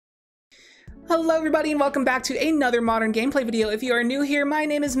Hello everybody and welcome back to another modern gameplay video. If you are new here, my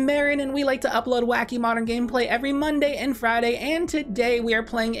name is Meryn and we like to upload wacky modern gameplay every Monday and Friday, and today we are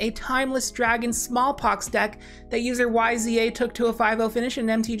playing a Timeless Dragon Smallpox deck that user YZA took to a 5-0 finish in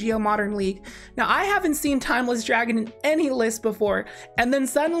MTGO Modern League. Now I haven't seen Timeless Dragon in any list before, and then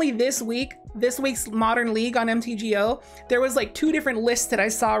suddenly this week's Modern League on MTGO, there was like 2 different lists that I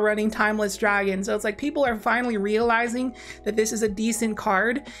saw running Timeless Dragon. So it's like people are finally realizing that this is a decent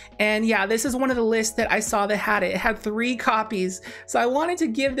card. And yeah, this is one of the lists that I saw that had it. It had 3 copies. So I wanted to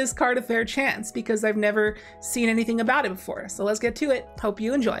give this card a fair chance because I've never seen anything about it before. So let's get to it. Hope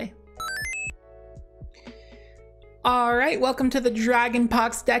you enjoy. Alright, welcome to the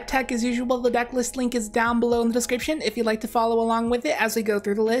Dragonpox deck tech. As usual, the deck list link is down below in the description if you'd like to follow along with it as we go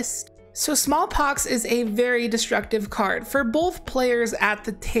through the list. So Smallpox is a very destructive card for both players at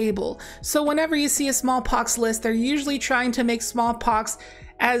the table. So whenever you see a Smallpox list, they're usually trying to make Smallpox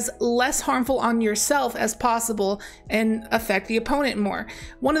as less harmful on yourself as possible and affect the opponent more.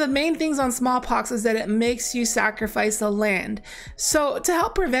 One of the main things on Smallpox is that it makes you sacrifice a land. So to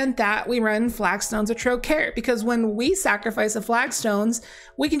help prevent that, we run Flagstones or Trocare, because when we sacrifice a Flagstones,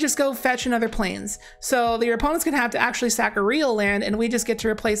 we can just go fetch another plains. So your opponent's gonna have to actually sack a real land and we just get to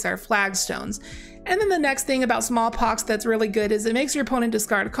replace our Flagstones. And then the next thing about Smallpox that's really good is it makes your opponent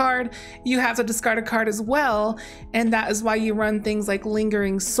discard a card. You have to discard a card as well, and that is why you run things like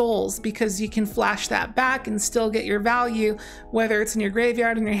Lingering Souls, because you can flash that back and still get your value, whether it's in your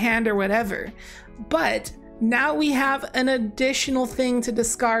graveyard, in your hand, or whatever. But now we have an additional thing to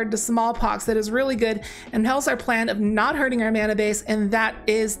discard to Smallpox that is really good and helps our plan of not hurting our mana base, and that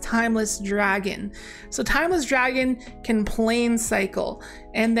is Timeless Dragon. So Timeless Dragon can plane cycle,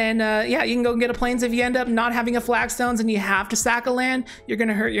 and then yeah, you can go get a plains if you end up not having a Flagstones and you have to sack a land. You're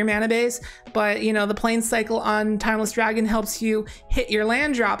gonna hurt your mana base, but you know, the plane cycle on Timeless Dragon helps you hit your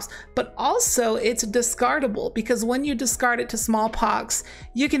land drops, but also it's discardable, because when you discard it to Smallpox,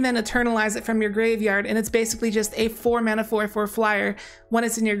 you can then eternalize it from your graveyard, and it's basically just a 4 mana 4/4 flyer when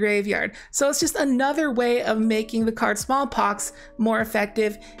it's in your graveyard. So it's just another way of making the card Smallpox more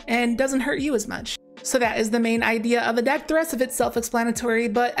effective and doesn't hurt you as much. So that is the main idea of the deck. The rest of it's self-explanatory,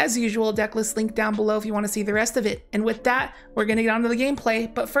 but as usual, deck list link down below if you want to see the rest of it. And with that, we're going to get on to the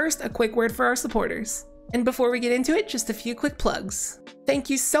gameplay, but first, a quick word for our supporters. And before we get into it, just a few quick plugs.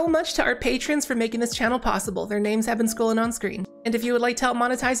 Thank you so much to our patrons for making this channel possible. Their names have been scrolling on screen. And if you would like to help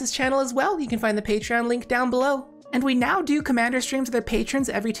monetize this channel as well, you can find the Patreon link down below. And we now do Commander streams with our patrons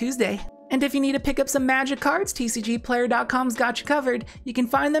every Tuesday. And if you need to pick up some Magic cards, TCGplayer.com's got you covered. You can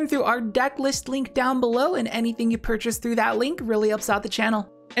find them through our deck list link down below, and anything you purchase through that link really helps out the channel.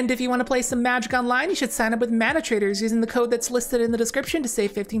 And if you want to play some Magic online, you should sign up with ManaTraders using the code that's listed in the description to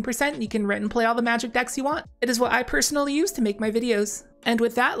save 15%. You can rent and play all the Magic decks you want. It is what I personally use to make my videos. And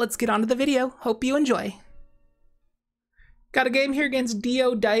with that, let's get on to the video. Hope you enjoy. Got a game here against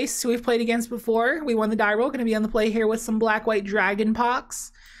DO Dice, who we've played against before. We won the die roll. Going to be on the play here with some black-white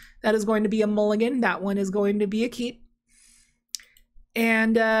Dragonpox. That is going to be a mulligan. That one is going to be a keep.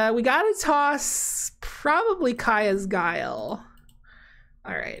 And we got to toss probably Kaya's Guile.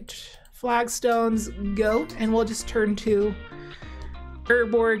 All right, Flagstones go, and we'll just turn to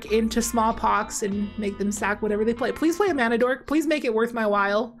Urborg into Smallpox and make them sack whatever they play. Please play a Mana Dork. Please make it worth my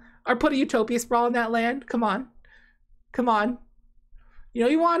while. Or put a Utopia Sprawl in that land. Come on. Come on. You know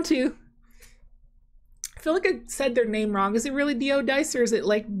you want to. I feel like I said their name wrong. Is it really Dio Dice or is it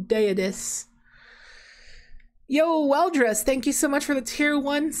like Deidis? Yo, Weldress, thank you so much for the tier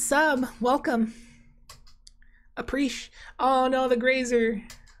 1 sub. Welcome. Appreciate. Oh no, the Grazer.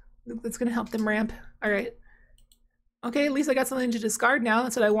 That's gonna help them ramp. All right. Okay, at least I got something to discard now.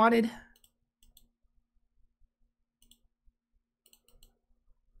 That's what I wanted.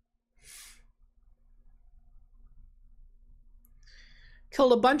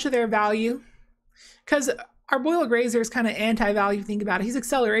 Killed a bunch of their value. Because our Boil Grazer is kind of anti-value, think about it. He's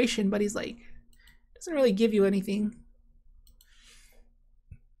acceleration, but he's like, doesn't really give you anything.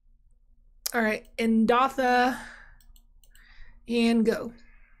 All right, Endotha, and go.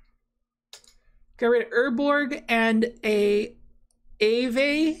 Got rid of Urborg and a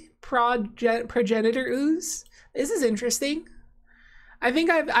Ave Progenitor Ooze. This is interesting. I think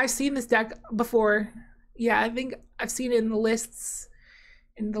I've seen this deck before. Yeah, I think I've seen it in the lists,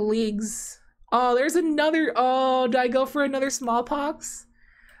 in the leagues. Oh, there's another. Oh, do I go for another Smallpox?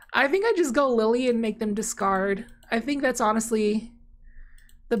 I think I just go Lily and make them discard. I think that's honestly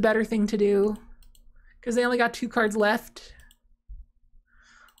the better thing to do, because they only got 2 cards left.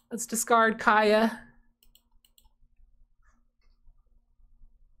 Let's discard Kaya.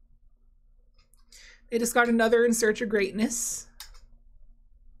 They discard another In Search of Greatness.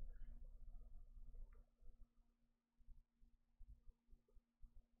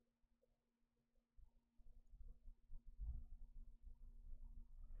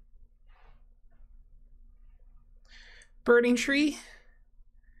 Burning Tree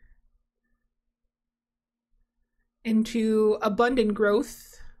into Abundant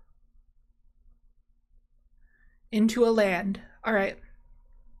Growth into a land. All right.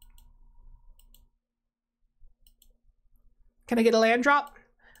 Can I get a land drop?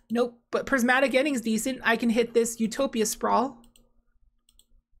 Nope, but Prismatic Ending's decent. I can hit this Utopia Sprawl.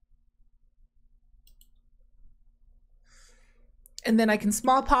 And then I can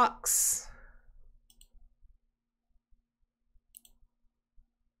Smallpox.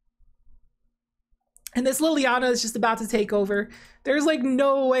 And this Liliana is just about to take over. There's like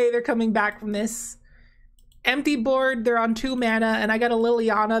no way they're coming back from this. Empty board, they're on 2 mana, and I got a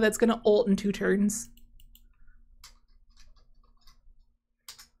Liliana that's gonna ult in 2 turns.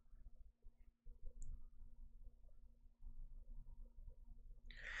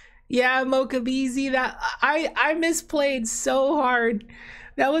 Yeah, Mokabeezy, that I misplayed so hard.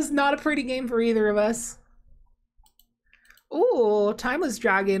 That was not a pretty game for either of us. Ooh, Timeless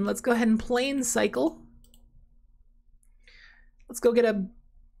Dragon. Let's go ahead and Plane Cycle. Let's go get a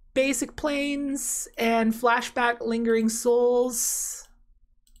basic Plains and Flashback Lingering Souls.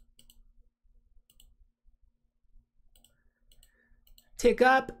 Tick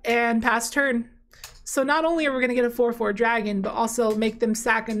up and pass turn. So not only are we going to get a 4/4 dragon, but also make them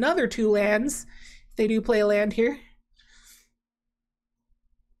sack another 2 lands if they do play a land here.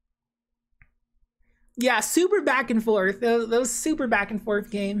 Yeah, super back and forth. Those super back and forth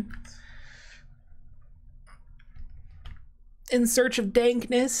game. In Search of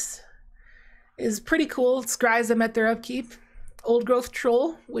Dankness is pretty cool. It scries them at their upkeep. Old Growth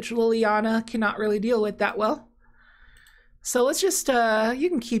Troll, which Liliana cannot really deal with that well. So let's just, you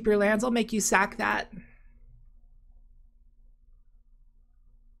can keep your lands. I'll make you sack that.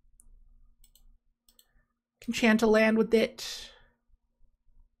 Can chant a land with it.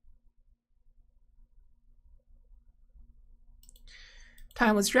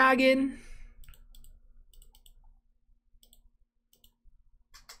 Timeless Dragon.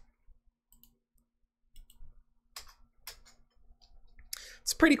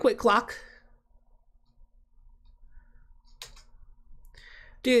 It's a pretty quick clock.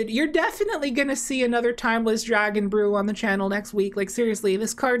 Dude, you're definitely gonna see another Timeless Dragon brew on the channel next week. Like, seriously,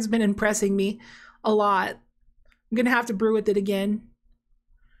 this card's been impressing me a lot. I'm gonna have to brew with it again.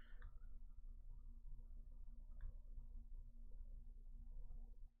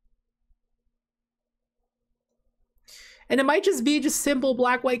 And it might just be just simple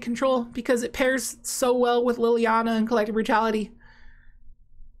black-white control because it pairs so well with Liliana and Collective Brutality.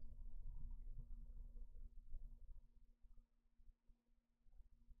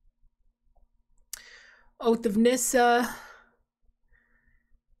 Oath of Nissa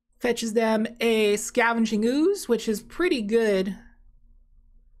fetches them a Scavenging Ooze, which is pretty good.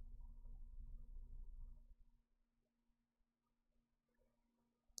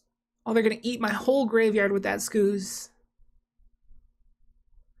 Oh, they're gonna eat my whole graveyard with that Scooze.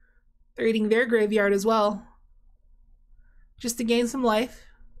 They're eating their graveyard as well, just to gain some life.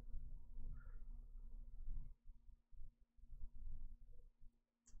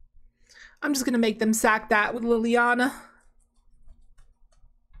 I'm just gonna make them sack that with Liliana.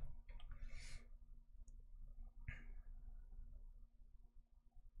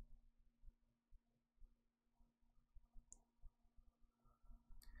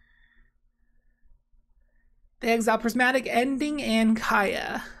 They exile Prismatic Ending and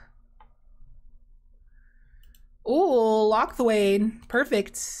Kaya. Ooh, Lockthwain.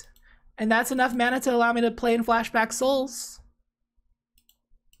 Perfect. And that's enough mana to allow me to play in Flashback Souls.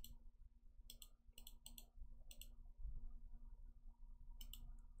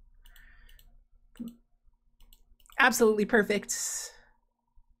 Absolutely perfect.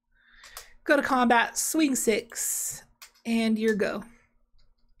 Go to combat, swing 6, and your go.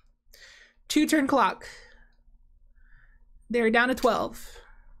 2 turn clock. They're down to 12.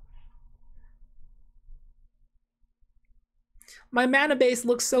 My mana base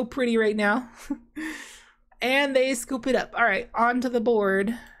looks so pretty right now. And they scoop it up. All right, onto the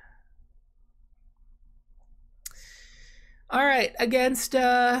board. All right, against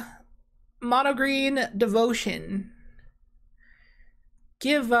Mono Green Devotion.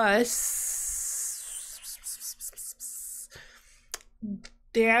 Give us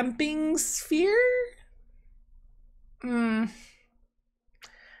Damping Sphere?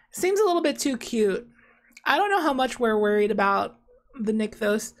 Seems a little bit too cute. I don't know how much we're worried about the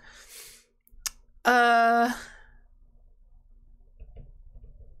Nykthos.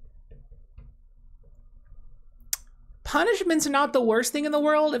 Punishments are not the worst thing in the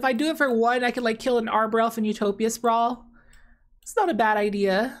world. If I do it for 1, I could like kill an Arbor Elf and Utopia Sprawl. It's not a bad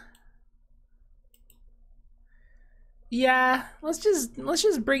idea. Yeah, let's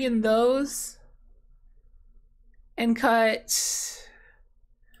just bring in those and cut.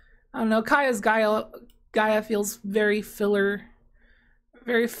 I don't know. Kaya's Gaia feels very fillery.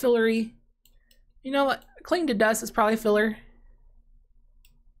 You know what? Cling to Dust is probably filler.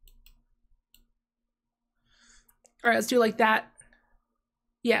 All right, let's do like that.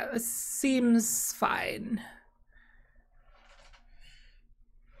 Yeah, this seems fine.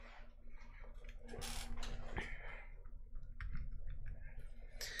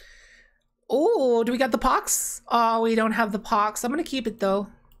 Oh, do we got the Pox? Oh, we don't have the Pox. I'm gonna keep it though.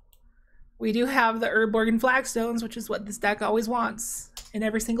 We do have the Urborg Flagstones, which is what this deck always wants in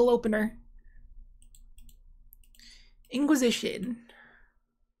every single opener. Inquisition.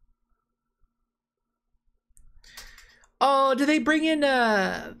 Oh, do they bring in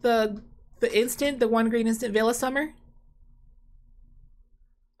the instant, the 1 green instant Veil of Summer?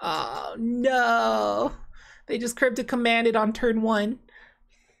 Oh no. They just Cryptic Commanded on turn 1.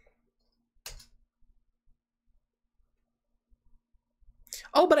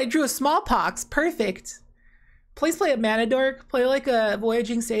 Oh, but I drew a Smallpox. Perfect. Please play a Mana Dork. Play like a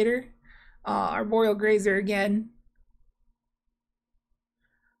Voyaging Satyr. Arboreal Grazer again.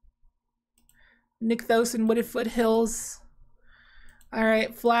 Nykthos and Wooded Foothills.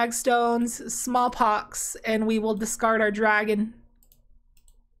 Alright, Flagstones, Smallpox, and we will discard our dragon.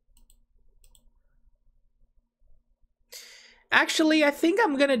 Actually, I think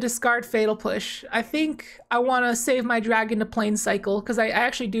I'm gonna discard Fatal Push. I think I want to save my dragon to Plane Cycle, because I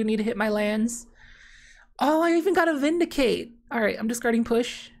actually do need to hit my lands. Oh, I even got a Vindicate. Alright, I'm discarding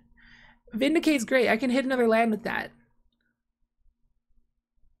Push. Vindicate's great. I can hit another land with that.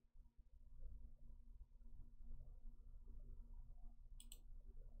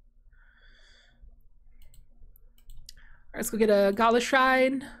 Alright, let's go get a Gala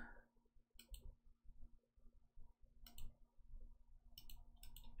Shrine.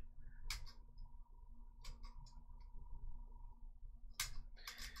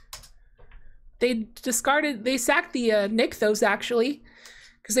 They sacked the Nykthos actually,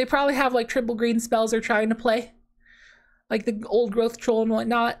 because they probably have like triple green spells they're trying to play, like the Old Growth Troll and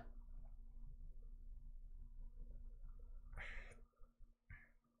whatnot.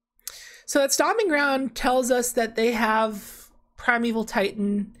 So that Stomping Ground tells us that they have Primeval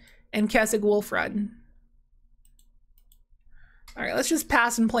Titan and Kessig Wolfrun. All right, let's just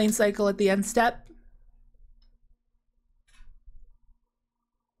pass and Plane Cycle at the end step.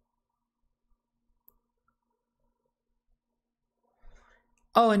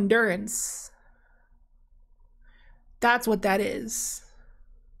 Oh, Endurance. That's what that is.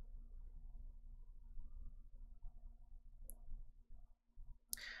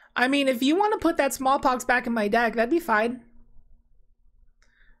 I mean, if you want to put that Smallpox back in my deck, that'd be fine.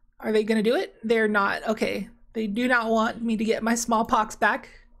 Are they going to do it? They're not. Okay. They do not want me to get my Smallpox back.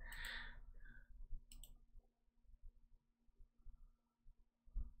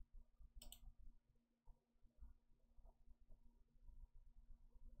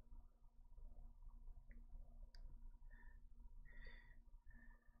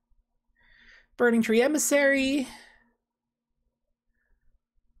 Burning Tree Emissary.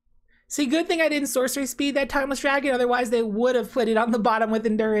 See, good thing I didn't sorcery speed that Timeless Dragon, otherwise they would have put it on the bottom with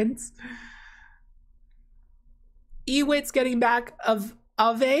Endurance. Ewit's getting back of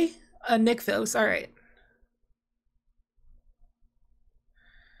a Nykthos. All right.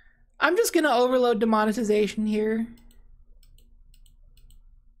 I'm just gonna overload demonetization here.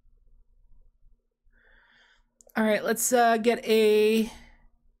 All right, let's get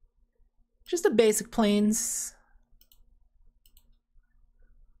just a basic plains.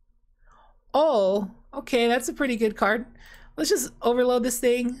 Oh, okay, that's a pretty good card. Let's just overload this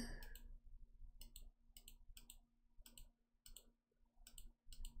thing.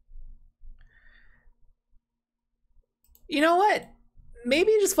 You know what?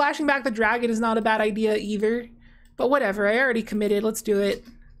 Maybe just flashing back the dragon is not a bad idea either. But whatever, I already committed. Let's do it.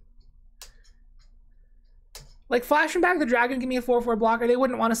 Like, flashing back the dragon, give me a 4/4 blocker. They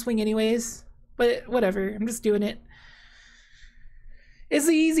wouldn't want to swing anyways. But whatever, I'm just doing it. It's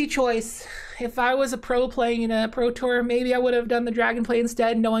the easy choice. If I was a pro playing in a pro tour, maybe I would have done the dragon play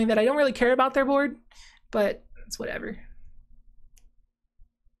instead, knowing that I don't really care about their board. But it's whatever.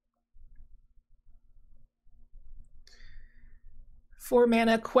 Four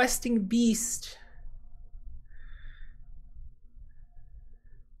mana Questing Beast.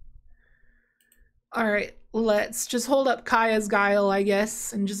 All right, let's just hold up Kaya's Guile, I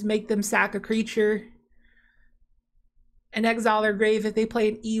guess, and just make them sack a creature and exile their grave if they play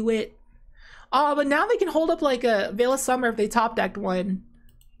an Ewit. Oh, but now they can hold up like a Veil of Summer if they top decked one.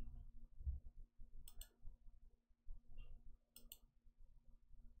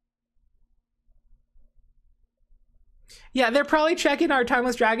 Yeah, they're probably checking our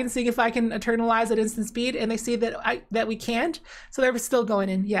Timeless Dragon, seeing if I can eternalize at instant speed, and they see that we can't, so they're still going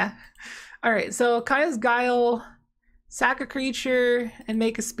in. Yeah. All right, so Kaya's Guile, sack a creature, and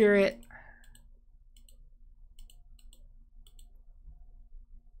make a spirit.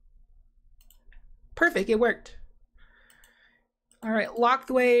 Perfect, it worked. All right,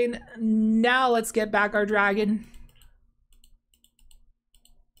 Locthwain. Now let's get back our dragon.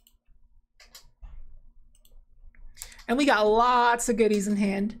 And we got lots of goodies in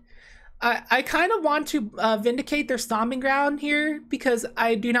hand. I kind of want to vindicate their stomping ground here because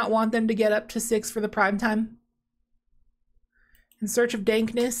I do not want them to get up to 6 for the prime time. In Search of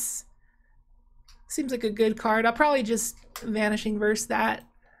Dankness. Seems like a good card. I'll probably just Vanishing Verse that.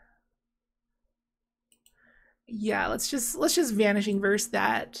 Yeah, let's just Vanishing Verse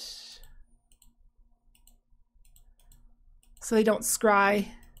that. So they don't scry.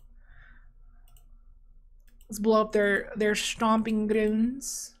 Let's blow up their stomping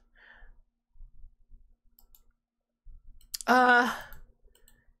grounds. You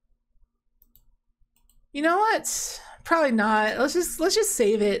know what? Probably not. Let's just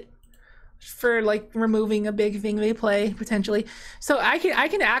save it for like removing a big thing they play potentially. So I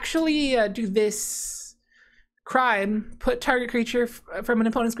can actually do this crime, put target creature from an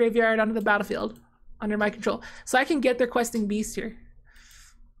opponent's graveyard onto the battlefield under my control. So I can get their Questing Beast here.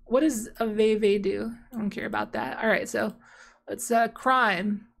 What does a Veve do? I don't care about that. All right, so let's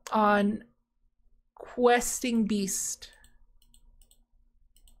crime on Questing Beast.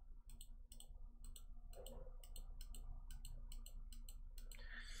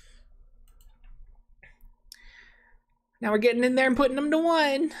 Now we're getting in there and putting them to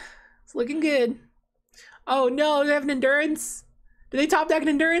 1. It's looking good. Oh no, they have an Endurance? Do they top deck an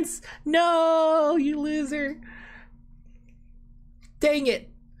Endurance? No, you loser. Dang it.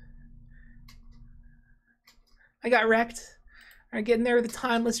 I got wrecked. All right, getting there with the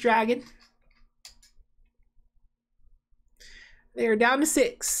Timeless Dragon. They are down to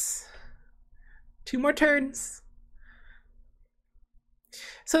 6. 2 more turns.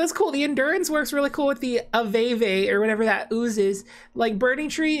 So that's cool. The Endurance works really cool with the Aveve or whatever that oozes. Like Burning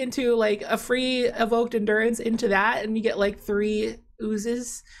Tree into like a free evoked Endurance into that, and you get like 3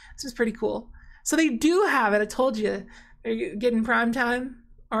 oozes. This is pretty cool. So they do have it. I told you. They're getting prime time,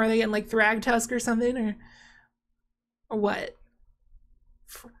 or are they getting like Thragtusk or something, or what?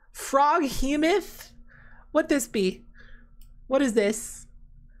 Froghemoth? What this be? What is this?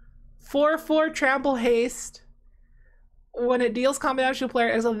 4/4 trample haste. When it deals combat damage to a player,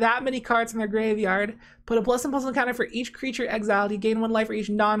 exile that many cards from their graveyard. Put a +1/+1 counter for each creature exiled. You gain 1 life for each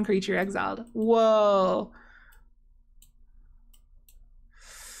non-creature exiled. Whoa.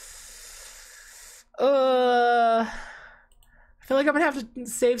 I feel like I'm gonna have to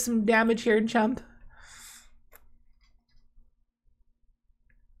save some damage here and chump.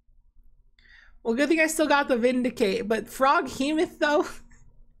 Well, good thing I still got the Vindicate, but Froghemoth though?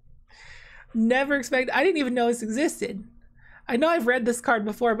 Never expected. I didn't even know this existed. I know I've read this card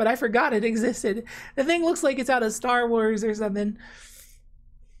before, but I forgot it existed. The thing looks like it's out of Star Wars or something.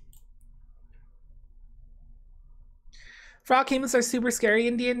 Froghemoths are super scary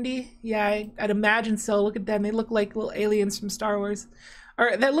in D&D. Yeah, I'd imagine so. Look at them. They look like little aliens from Star Wars.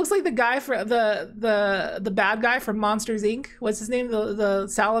 Or that looks like the guy for the bad guy from Monsters Inc. What's his name? The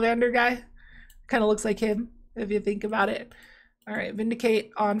salamander guy. Kind of looks like him if you think about it. All right,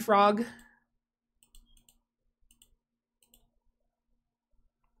 Vindicate on Frog.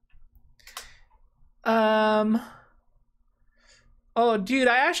 Oh dude,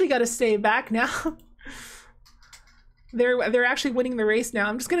 I actually gotta stay back now. They're actually winning the race now.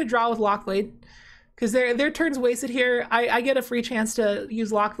 I'm just gonna draw with Locthwain because their turn's wasted here. I get a free chance to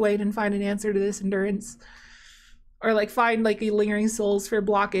use Locthwain and find an answer to this Endurance, or like find like a Lingering Souls for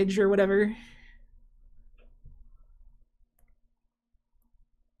blockage or whatever.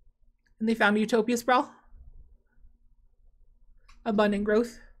 And they found Utopia Sprawl. Abundant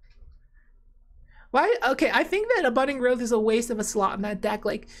Growth. Why? Okay, I think that Abundant Growth is a waste of a slot in that deck.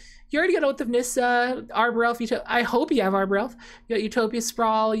 Like, you already got Oath of Nissa, Arbor Elf, I hope you have Arbor Elf. You got Utopia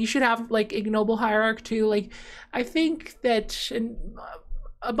Sprawl. You should have, like, Ignoble Hierarch, too. Like, I think that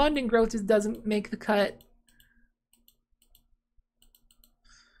Abundant Growth just doesn't make the cut.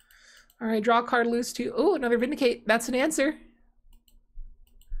 All right, draw a card, lose 2. Oh, another Vindicate. That's an answer.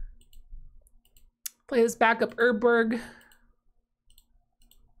 Play this backup Urberg.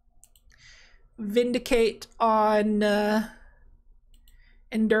 Vindicate on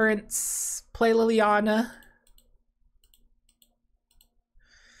Endurance. Play Liliana.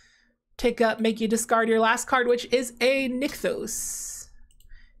 Take up, make you discard your last card, which is a Nykthos.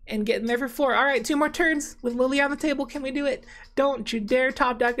 and get in there for 4. All right, 2 more turns with Lily on the table. Can we do it? Don't you dare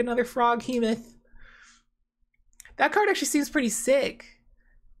top deck another Froghemoth. That card actually seems pretty sick.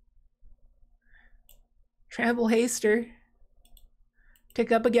 Trample Haster.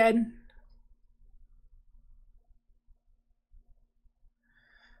 Tick up again.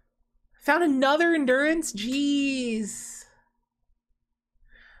 Found another Endurance? Jeez.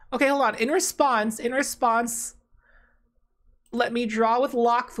 Okay, hold on. In response, let me draw with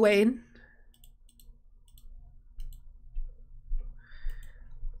Lockthwain.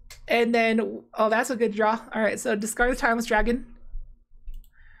 And then, oh, that's a good draw. All right, so discard the Timeless Dragon.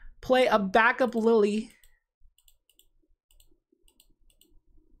 Play a backup Lily.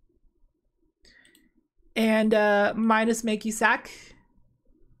 And minus make you sack.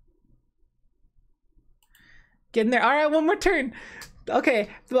 Get in there. All right, one more turn. Okay,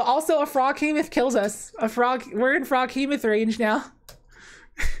 but also a Froghemoth kills us. We're in Froghemoth range now.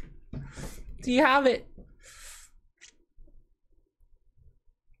 Do you have it?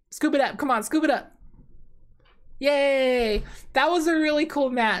 Scoop it up. Come on, scoop it up. Yay! That was a really cool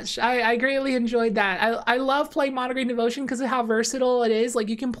match. I greatly enjoyed that. I love playing Monogreen Devotion because of how versatile it is. Like,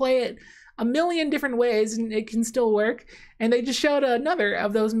 you can play it a million different ways and it can still work. And they just showed another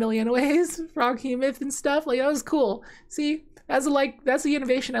of those million ways, Froghemoth and stuff. Like, that was cool. See, that's the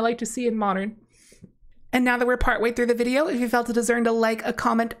innovation I like to see in Modern. And now that we're partway through the video, if you felt it deserved a like, a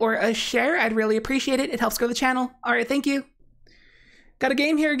comment, or a share, I'd really appreciate it. It helps grow the channel. All right, thank you. Got a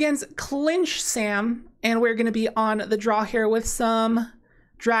game here against Clinch Sam, and we're going to be on the draw here with some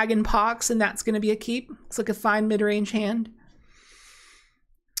Dragonpox, and that's going to be a keep. Looks like a fine mid-range hand.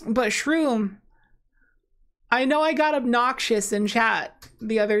 But Shroom, I know I got obnoxious in chat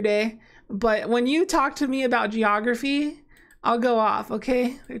the other day, but when you talk to me about geography, I'll go off,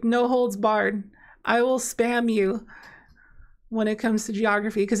 okay? No holds barred. I will spam you when it comes to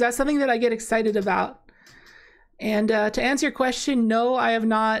geography, because that's something that I get excited about. And to answer your question, no, I have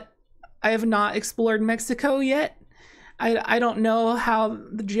not explored Mexico yet. I don't know how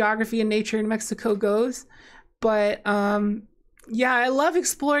the geography and nature in Mexico goes, but yeah, I love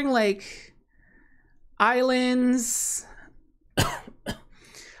exploring like islands,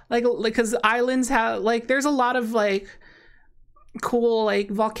 like because islands have like there's a lot of like cool like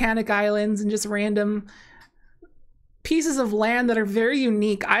volcanic islands and just random pieces of land that are very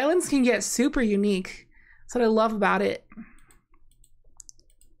unique. Islands can get super unique. That's what I love about it.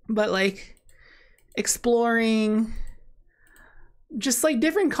 But like exploring just like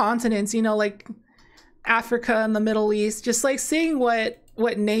different continents, you know, like Africa and the Middle East, just like seeing what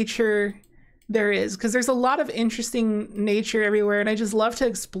nature there is, because there's a lot of interesting nature everywhere and I just love to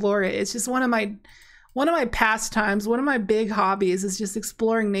explore it. It's just one of my pastimes, one of my big hobbies is just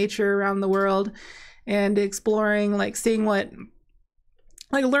exploring nature around the world and exploring like seeing what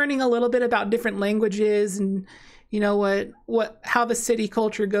like learning a little bit about different languages and you know how the city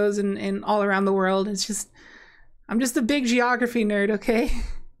culture goes in all around the world. It's just I'm just a big geography nerd, okay?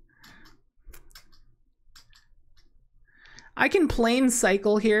 I can plane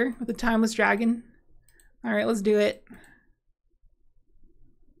cycle here with the Timeless Dragon. All right, let's do it.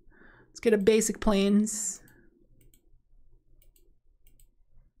 Let's get a basic planes.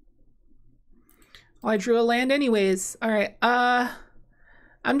 Oh, I drew a land anyways. All right,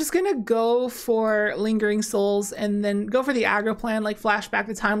 I'm just gonna go for Lingering Souls and then go for the aggro plan, like flashback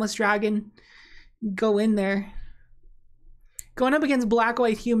the Timeless Dragon. Go in there. Going up against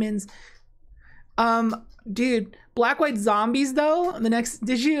black-white humans. Dude, black-white zombies though,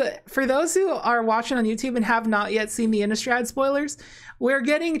 for those who are watching on YouTube and have not yet seen the Innistrad spoilers, we're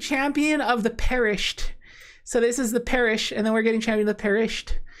getting Champion of the Perished. So this is the Perish, and then we're getting Champion of the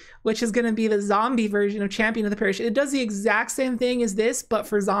Perished, which is going to be the zombie version of Champion of the Perished. It does the exact same thing as this, but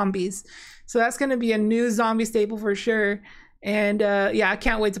for zombies. So that's going to be a new zombie staple for sure. And yeah, I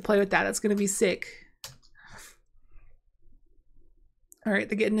can't wait to play with that. That's going to be sick. All right,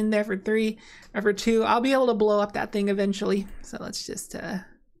 they're getting in there for 3 or for 2. I'll be able to blow up that thing eventually. So let's just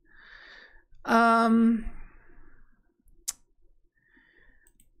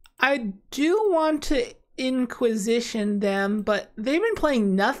I do want to Inquisition them, but they've been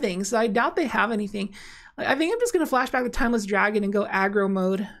playing nothing, so I doubt they have anything. I think I'm just gonna flash back the Timeless Dragon and go aggro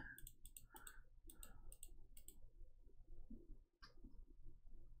mode.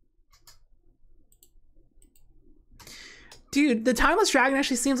 Dude, the Timeless Dragon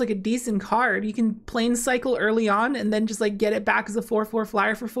actually seems like a decent card. You can plane cycle early on and then just like get it back as a 4/4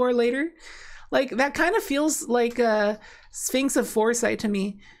 flyer for 4 later. Like that kind of feels like a Sphinx of Foresight to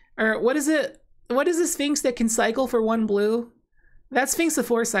me. Or what is it? What is the Sphinx that can cycle for 1 blue? That's Sphinx of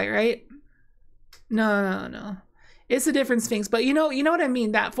Foresight, right? No. It's a different Sphinx, but you know what I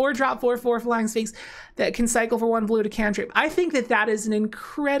mean? That 4-drop, 4/4 flying Sphinx that can cycle for 1 blue to cantrip. I think that that is an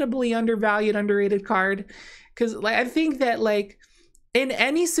incredibly undervalued, underrated card. Because like, I think that like in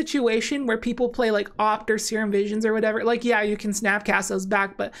any situation where people play like Opt or Serum Visions or whatever, like, yeah, you can Snapcast those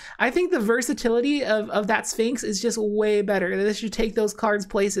back, but I think the versatility of that Sphinx is just way better. This should take those cards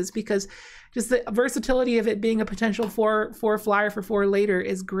places because just the versatility of it being a potential 4 flyer for 4 later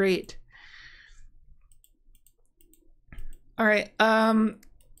is great. All right,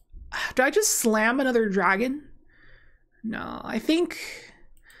 do I just slam another dragon? No, I think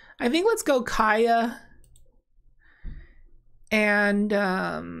let's go Kaya and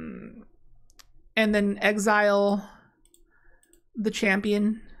then exile the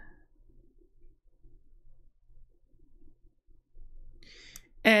champion.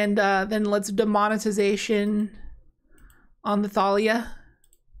 And then let's demonetization on the Thalia.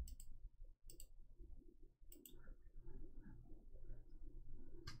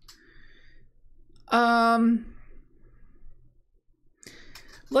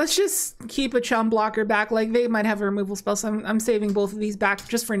 Let's just keep a chum blocker back. Like, they might have a removal spell, so I'm saving both of these back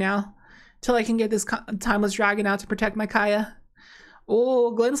just for now, till I can get this Timeless Dragon out to protect my Kaya.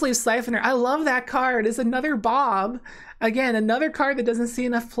 Oh, Glensleeve Siphoner. I love that card. It's another Bob. Again, another card that doesn't see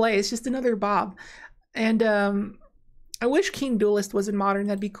enough play. It's just another Bob. And I wish Keen Duelist was in Modern.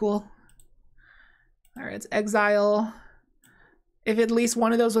 That'd be cool. All right, let's exile. If at least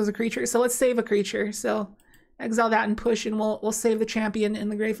one of those was a creature. So let's save a creature. So exile that and push, and we'll save the champion in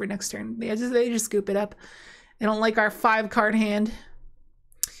the grave for next turn. They just scoop it up. They don't like our 5-card hand.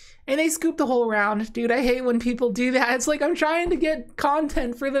 And they scoop the whole round. Dude, I hate when people do that. It's like I'm trying to get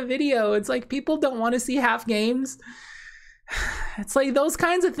content for the video. It's like people don't want to see half games. It's like those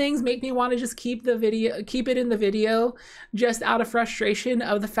kinds of things make me want to just keep it in the video just out of frustration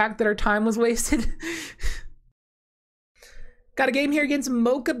of the fact that our time was wasted. Got a game here against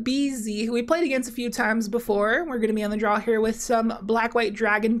Mocha BZ, who we played against a few times before. We're going to be on the draw here with some black-white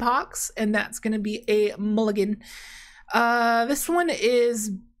Dragonpox, and that's going to be a mulligan. This one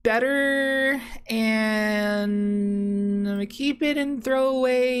is better, and I'm going to keep it and throw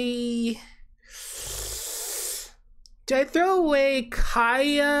away... Do I throw away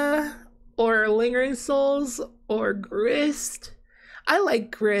Kaya or Lingering Souls or Grist? I like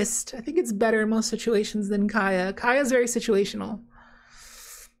Grist. I think it's better in most situations than Kaya. Kaya's very situational.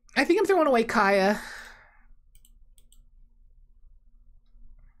 I think I'm throwing away Kaya.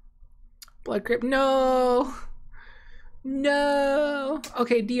 Blood Crypt. No. No.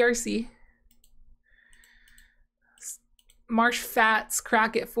 Okay, DRC. Marsh Fats.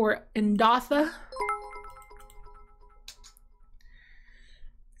 Crack it for Indatha.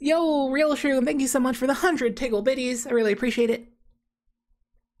 Yo, Real Shroom, thank you so much for the 100 Tiggle Biddies. I really appreciate it.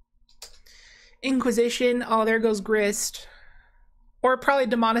 Inquisition. Oh, there goes Grist. Or probably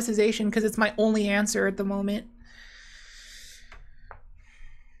Demonetization, because it's my only answer at the moment.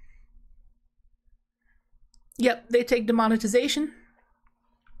 Yep, they take Demonetization.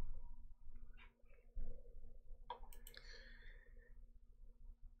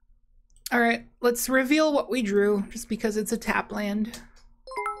 All right, let's reveal what we drew, just because it's a tap land.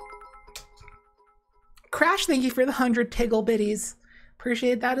 Crash, thank you for the 100 Tiggle Biddies.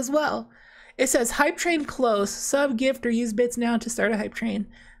 Appreciate that as well. It says Hype Train close. Sub, gift, or use bits now to start a Hype Train.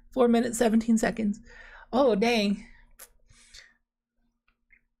 4 minutes, 17 seconds. Oh, dang.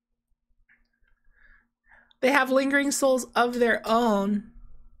 They have Lingering Souls of their own.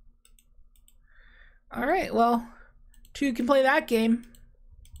 All right, well, 2 can play that game.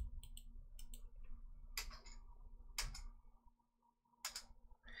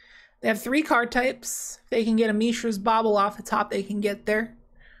 They have 3 card types. If they can get a Mishra's Bauble off the top, they can get there.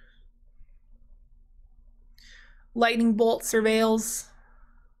 Lightning Bolt, Surveils.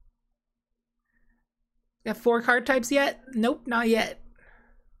 Got 4 card types yet? Nope, not yet.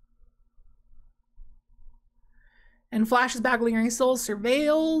 And flashes back Lingering Souls,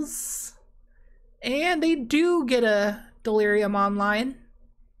 Surveils. And they do get a Delirium online.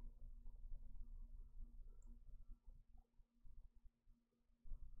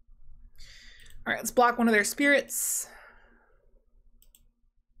 All right, let's block one of their spirits.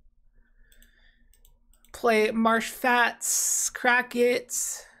 Play Marsh Fats, crack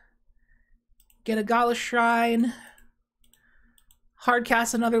it. Get a Gala Shrine.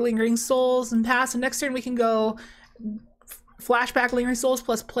 Hardcast another Lingering Souls and pass. And next turn we can go flashback Lingering Souls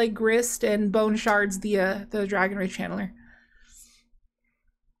plus play Grist and Bone Shards the Dragon Ray Channeler.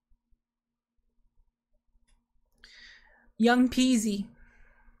 Young Peasy.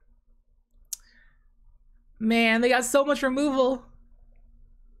 Man, they got so much removal.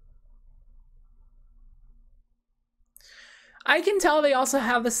 I can tell they also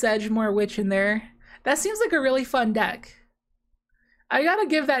have the Sedgemoor Witch in there. That seems like a really fun deck. I gotta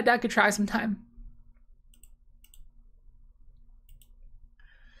give that deck a try sometime.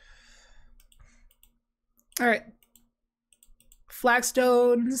 All right.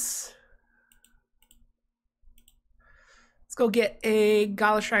 Flagstones. Let's go get a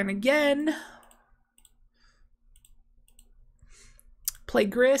Gala Shrine again. Play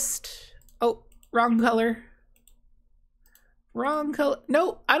Grist. Oh, wrong color. Wrong color.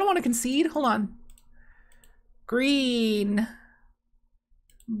 No, I don't want to concede. Hold on. Green.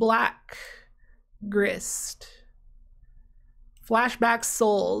 Black. Grist. Flashback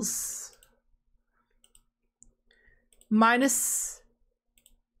Souls. Minus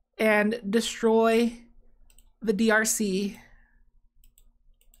and destroy the DRC.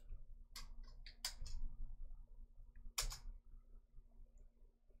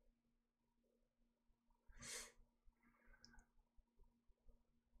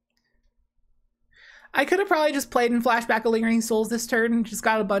 I could have probably just played in Flashback of Lingering Souls this turn and just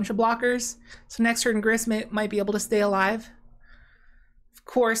got a bunch of blockers. So next turn Grist might be able to stay alive. Of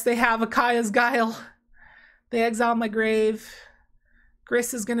course, they have Akaya's Guile. They exile my grave.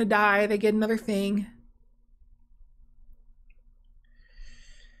 Grist is gonna die. They get another thing.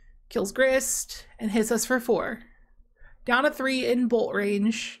 Kills Grist and hits us for 4. Down to 3 in Bolt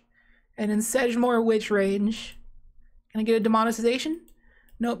range. And in Sedgemoor Witch range. Can I get a demonetization?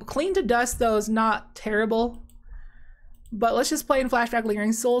 Nope. Clean to Dust, though, is not terrible. But let's just play in Flashback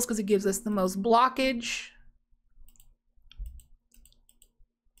Lingering Souls because it gives us the most blockage.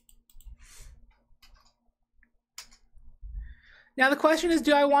 Now the question is,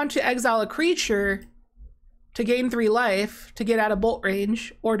 do I want to exile a creature to gain 3 life to get out of Bolt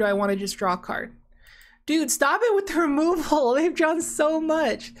range, or do I want to just draw a card? Dude, stop it with the removal. They've drawn so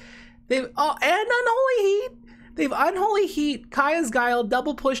much. They've and Unholy Heat. They've Unholy Heat, Kaya's Guile,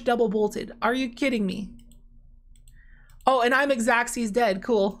 double push, double bolted. Are you kidding me? Oh, and I'm Xaxes dead.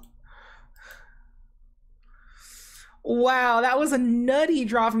 Cool. Wow, that was a nutty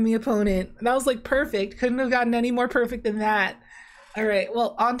draw from the opponent. That was like perfect. Couldn't have gotten any more perfect than that. All right,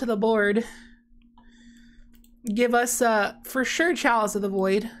 well, onto the board. Give us, for sure, Chalice of the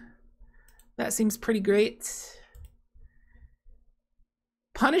Void. That seems pretty great.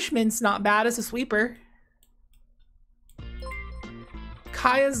 Punishment's not bad as a sweeper.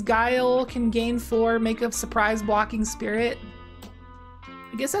 Kaya's Guile can gain 4, make a surprise blocking spirit.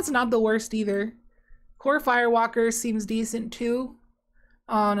 I guess that's not the worst either. Core Firewalker seems decent too.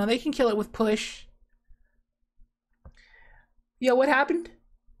 Oh no, they can kill it with push. Yo, what happened?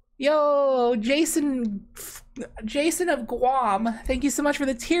 Yo, Jason of Guam. Thank you so much for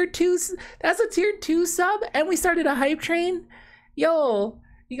the tier 2. That's a tier 2 sub, and we started a hype train. Yo,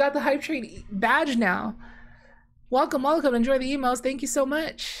 you got the hype train badge now. Welcome, welcome. Enjoy the emos. Thank you so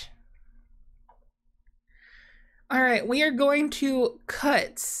much. All right, we are going to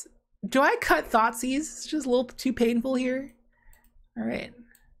cut. Do I cut Thoughtseize? It's just a little too painful here. All right.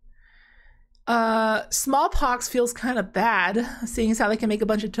 Smallpox feels kind of bad, seeing as how they can make a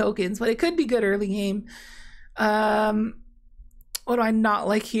bunch of tokens, but it could be good early game. What do I not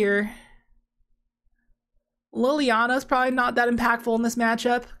like here? Liliana's probably not that impactful in this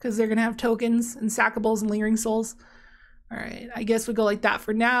matchup because they're gonna have tokens and sackables and lingering souls. All right, I guess we go like that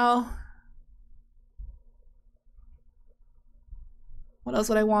for now. What else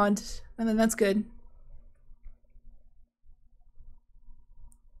would I want? And then that's good.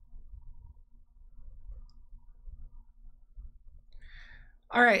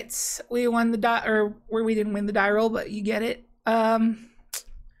 All right, we won the die, or where we didn't win the die roll, but you get it.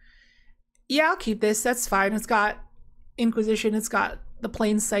 Yeah, I'll keep this. That's fine. It's got Inquisition. It's got the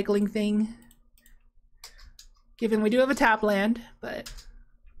plane cycling thing. Given we do have a tap land, but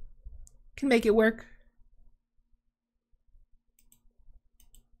can make it work.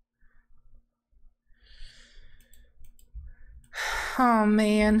 Oh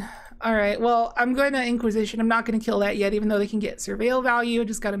man. All right, well, I'm going to Inquisition. I'm not going to kill that yet, even though they can get surveil value.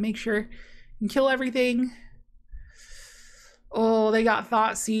 Just got to make sure and kill everything. Oh, they got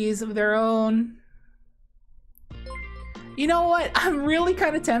Thoughtseize of their own. You know what? I'm really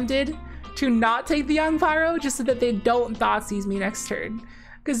kind of tempted to not take the Young Pyro just so that they don't Thoughtseize me next turn.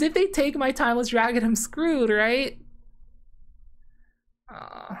 Because if they take my Timeless Dragon, I'm screwed, right?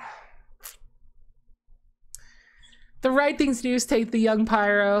 The right thing to do is take the Young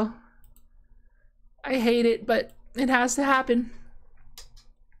Pyro. I hate it, but it has to happen.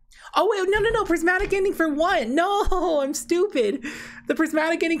 Oh wait, no, prismatic ending for 1. No, I'm stupid. The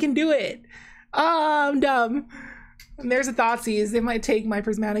prismatic ending can do it. Oh, I'm dumb. And there's a Thoughtseize. They might take my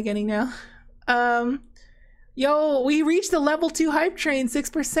prismatic ending now. Yo, we reached the level 2 hype train,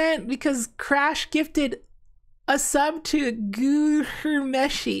 6%, because Crash gifted a sub to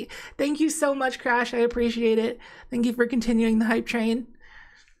Gurmeshi. Thank you so much, Crash. I appreciate it. Thank you for continuing the hype train.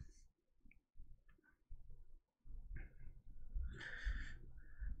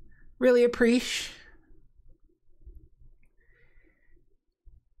 Really appreciate.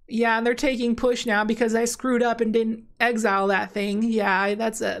 Yeah, and they're taking push now because I screwed up and didn't exile that thing. Yeah,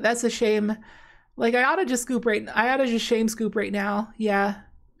 that's a shame. Like I ought to just shame scoop right now. Yeah.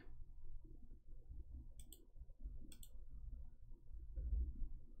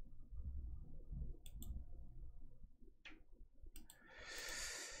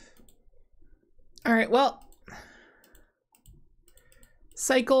 All right, well,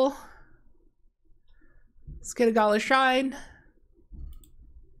 cycle. Let's get a Gala Shrine.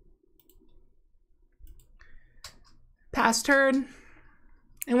 Pass turn.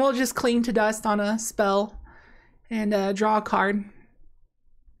 And we'll just cling to dust on a spell and draw a card.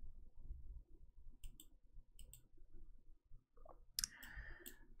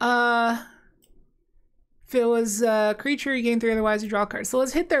 If it was a creature, you gain 3, otherwise you draw a card. So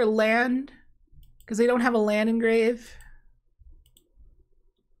let's hit their land, because they don't have a land engrave.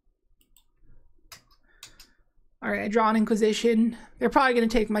 Alright, I draw an Inquisition. They're probably going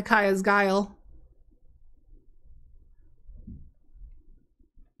to take my Kaya's Guile.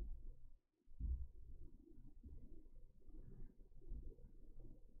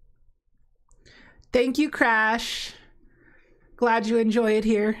 Thank you, Crash. Glad you enjoy it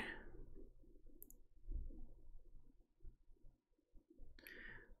here.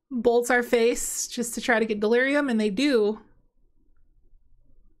 Bolts our face just to try to get Delirium, and they do.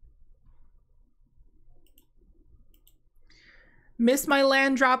 Missed my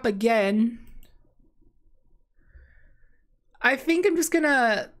land drop again. I think I'm just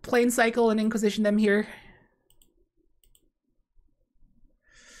gonna Plane Cycle and Inquisition them here.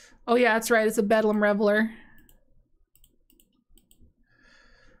 Oh yeah, that's right, it's a Bedlam Reveler.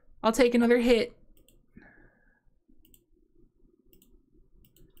 I'll take another hit.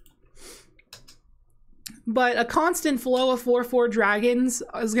 But a constant flow of 4/4 dragons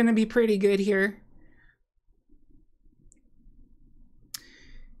is going to be pretty good here.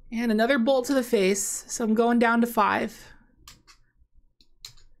 And another bolt to the face, so I'm going down to 5.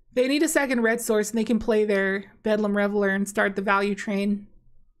 They need a second red source and they can play their Bedlam Reveler and start the value train.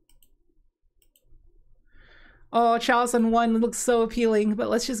 Oh, Chalice on 1 looks so appealing, but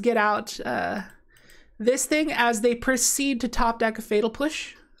let's just get out this thing as they proceed to top deck a Fatal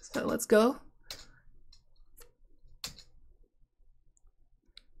Push. So let's go.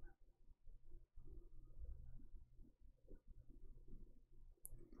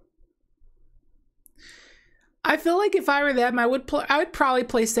 I feel like if I were them, I would probably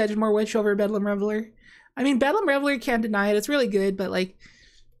play Sedgemoor Witch over Bedlam Reveler. I mean, Bedlam Reveler can't deny it; it's really good, but like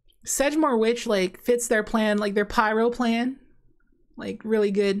Sedgemoor Witch like fits their plan, like their Pyro plan, like really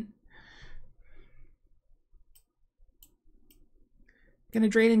good. Gonna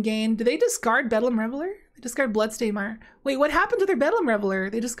drain and gain. Do they discard Bedlam Reveler? They discard Bloodstained Mire. Wait, what happened to their Bedlam Reveler?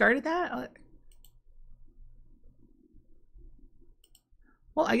 They discarded that?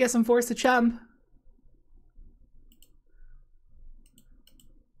 Well, I guess I'm forced to chump.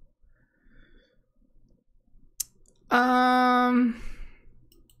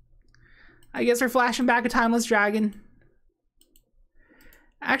 I guess we're flashing back a Timeless Dragon.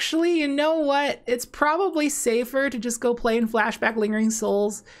 Actually, you know what? It's probably safer to just go play in Flashback Lingering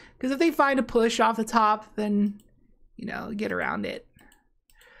Souls, because if they find a push off the top, then, you know, get around it.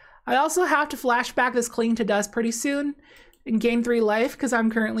 I also have to flashback this Cling to Dust pretty soon and gain 3 life, because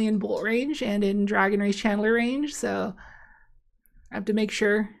I'm currently in Bolt range and in Dragon Race Channeler range, so I have to make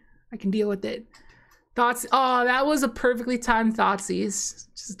sure I can deal with it. Thoughts. Oh, that was a perfectly timed Thoughtseize.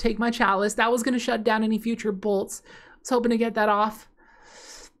 Just take my Chalice. That was going to shut down any future bolts. I was hoping to get that off.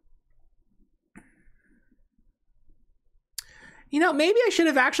 You know, maybe I should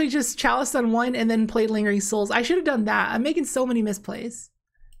have actually just Chaliced on 1 and then played Lingering Souls. I should have done that. I'm making so many misplays.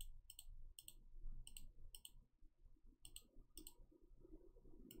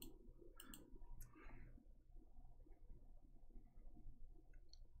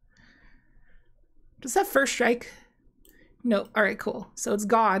 Does that first strike? No. All right, cool. So it's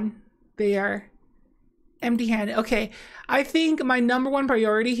gone. They are empty-handed. Okay. I think my #1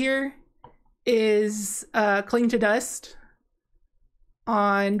 priority here is Cling to Dust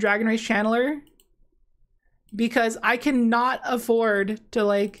on Dragon Race Channeler, because I cannot afford to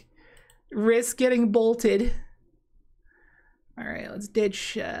like risk getting bolted. All right, let's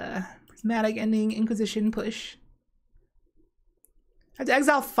ditch Prismatic Ending, Inquisition push. I have to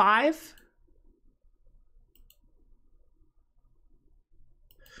exile 5.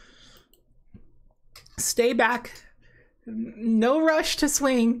 Stay back. No rush to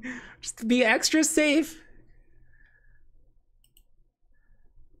swing. Just be extra safe.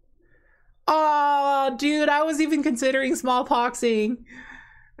 Oh, dude, I was even considering smallpoxing.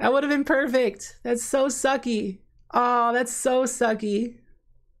 That would have been perfect. That's so sucky. Oh, that's so sucky.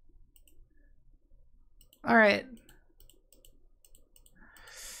 All right.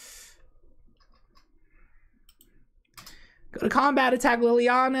 Go to combat, attack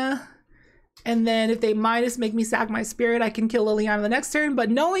Liliana. And then if they minus make me sack my spirit, I can kill Liliana the next turn. But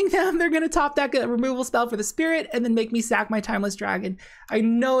knowing them, they're going to top deck a removal spell for the spirit and then make me sack my Timeless Dragon. I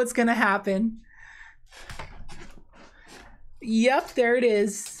know it's going to happen. Yep, there it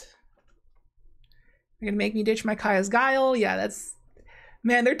is. They're going to make me ditch my Kaya's Guile. Yeah, that's...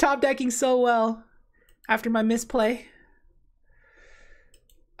 Man, they're top decking so well after my misplay.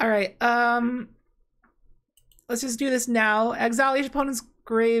 All right, let's just do this now. Exile each opponent's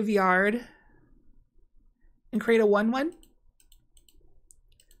graveyard and create a 1/1.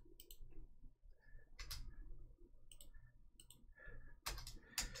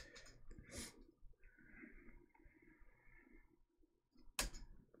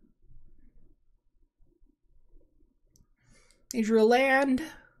 They drew a land.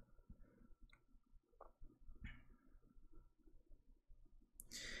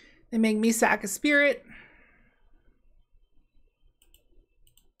 They make me sack a spirit.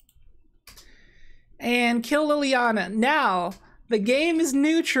 And kill Liliana. Now, the game is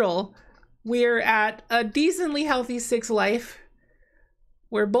neutral. We're at a decently healthy 6 life.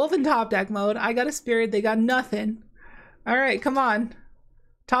 We're both in top deck mode. I got a spirit, they got nothing. All right, come on.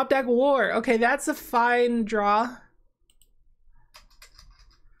 Top deck war. Okay, that's a fine draw.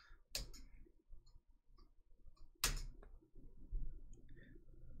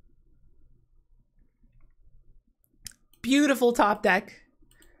 Beautiful top deck.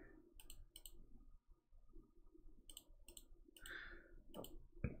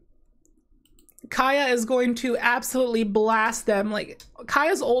 Kaya is going to absolutely blast them. Like,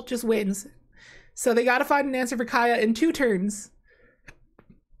 Kaya's ult just wins. So they gotta find an answer for Kaya in 2 turns.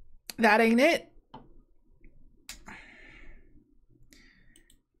 That ain't it.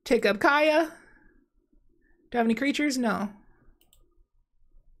 Take up Kaya. Do I have any creatures? No.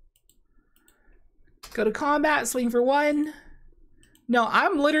 Go to combat, swing for 1. No,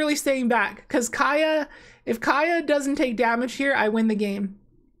 I'm literally staying back because Kaya, if Kaya doesn't take damage here, I win the game.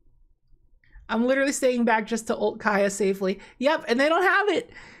 I'm literally staying back just to ult Kaya safely. Yep, and they don't have it.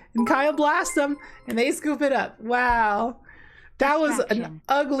 And Kaya blasts them, and they scoop it up. Wow. That was an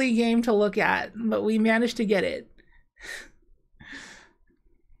ugly game to look at, but we managed to get it.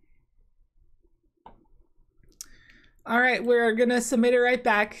 All right, we're going to submit it right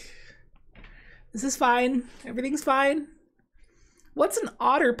back. This is fine. Everything's fine. What's an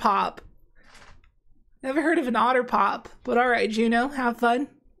otter pop? Never heard of an otter pop, but all right, Juno, have fun.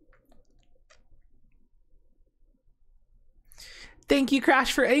 Thank you,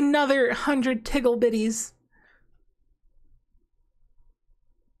 Crash, for another 100 Tiggle Bitties.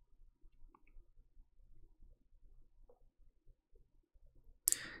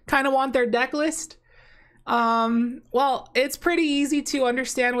 Kind of want their deck list? Well, it's pretty easy to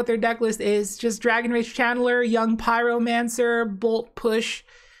understand what their deck list is. Just Dragon Rage Channeler, Young Pyromancer, Bolt Push,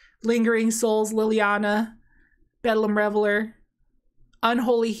 Lingering Souls, Liliana, Bedlam Reveler,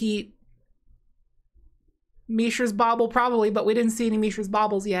 Unholy Heat, Mishra's Bauble probably, but we didn't see any Mishra's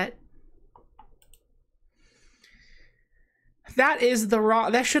Baubles yet. That is the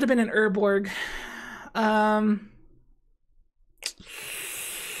wrong, that should have been an Urborg.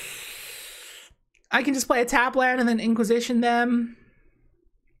 I can just play a tap land and then Inquisition them.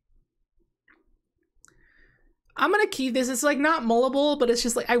 I'm gonna keep this. It's like not mullable, but it's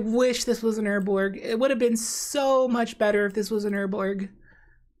just like, I wish this was an Urborg. It would have been so much better if this was an Urborg.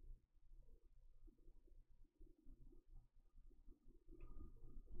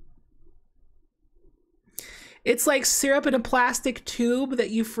 It's like syrup in a plastic tube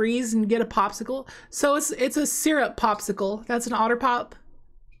that you freeze and get a popsicle. So it's a syrup popsicle. That's an otter pop.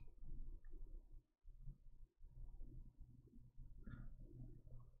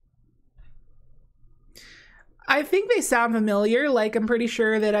 I think they sound familiar. Like, I'm pretty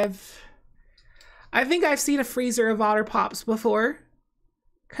sure that I think I've seen a freezer of otter pops before.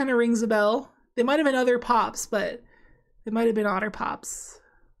 Kind of rings a bell. They might have been other pops, but they might have been otter pops.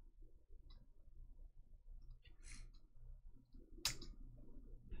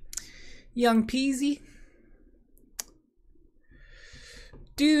 Young Peasy.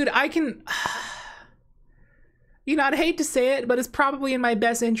 Dude, I can... You know, I'd hate to say it, but it's probably in my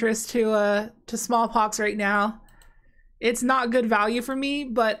best interest to Smallpox right now. It's not good value for me,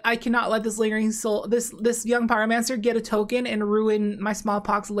 but I cannot let this Lingering Soul, this Young Pyromancer get a token and ruin my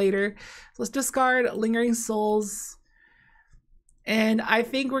Smallpox later. So let's discard Lingering Souls. And I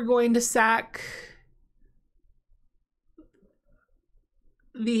think we're going to sack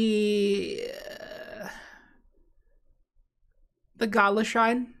the Godless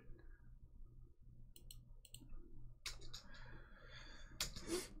Shrine.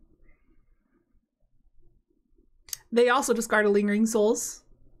 They also discard a Lingering Souls.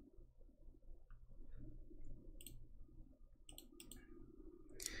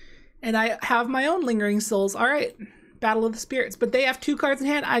 And I have my own Lingering Souls. All right, Battle of the Spirits. But they have 2 cards in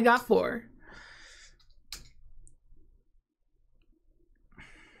hand. I got 4.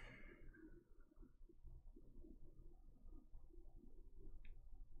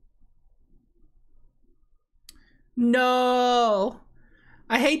 No,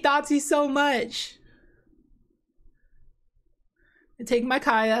 I hate Thoughtseize so much. I take my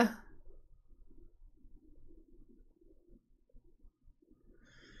Kaya.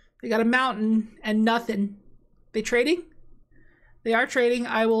 They got a mountain and nothing. They trading? They are trading.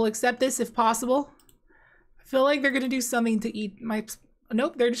 I will accept this if possible. I feel like they're gonna do something to eat my...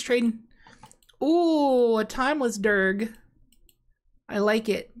 Nope, they're just trading. Ooh, a Timeless Durg. I like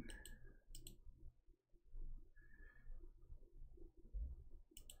it.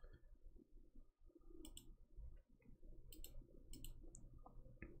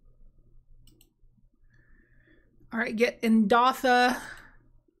 All right, get Ndotha.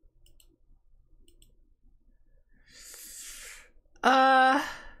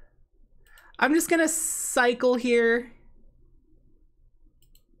 I'm just gonna cycle here.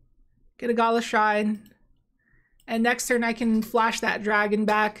 Get a Godless Shrine. And next turn I can flash that dragon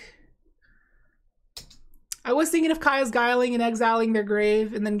back. I was thinking of Kaya's Guiling and exiling their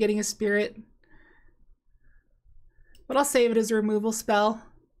grave and then getting a spirit. But I'll save it as a removal spell.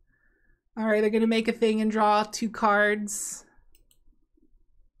 Alright, they're gonna make a thing and draw 2 cards.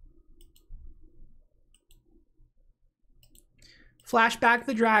 Flash back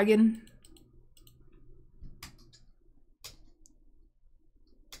the dragon.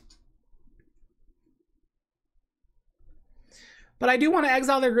 But I do want to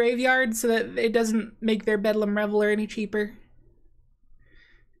exile their graveyard so that it doesn't make their Bedlam Reveler any cheaper.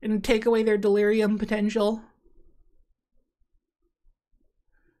 And take away their Delirium potential.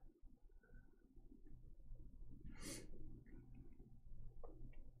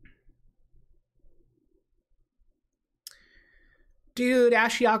 Dude,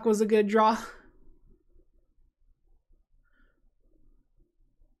 Ashiok was a good draw.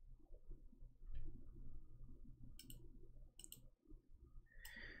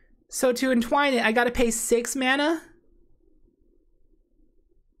 So to entwine it, I gotta pay 6 mana.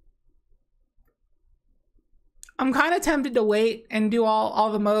 I'm kind of tempted to wait and do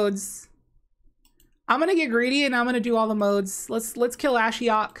all the modes. I'm gonna get greedy and I'm gonna do all the modes. Let's kill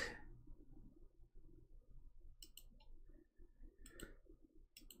Ashiok.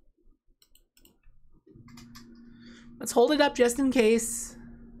 Let's hold it up just in case.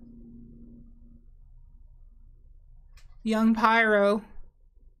 Young Pyro.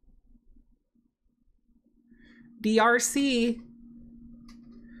 DRC.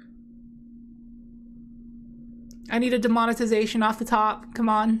 I need a demonetization off the top. Come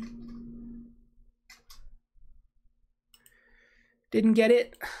on. Didn't get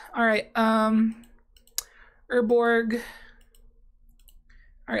it. All right. Urborg.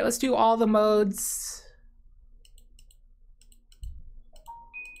 All right, let's do all the modes.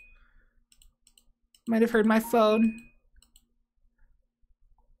 Might have heard my phone.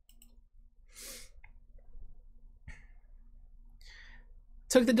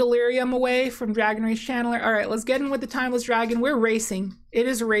 Took the Delirium away from Dragon Race Channeler. All right, let's get in with the Timeless Dragon. We're racing. It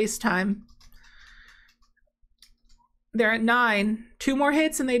is race time. They're at 9. 2 more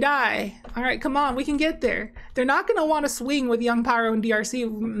hits and they die. All right, come on, we can get there. They're not gonna want to swing with Young Pyro and DRC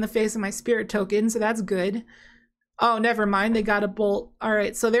in the face of my Spirit token, so that's good. Oh, never mind, they got a Bolt. All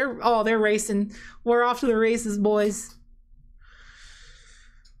right, so they're racing. We're off to the races, boys.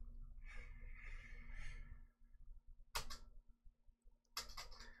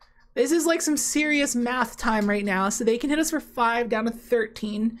 This is like some serious math time right now. So they can hit us for 5 down to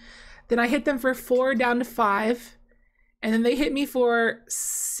 13. Then I hit them for 4 down to 5. And then they hit me for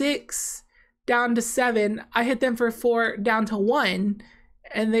 6 down to 7. I hit them for 4 down to 1.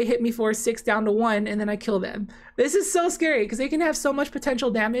 And they hit me for 6 down to 1. And then I kill them. This is so scary because they can have so much potential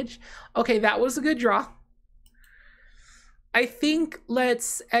damage. Okay, that was a good draw. I think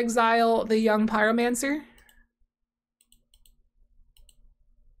let's exile the Young Pyromancer.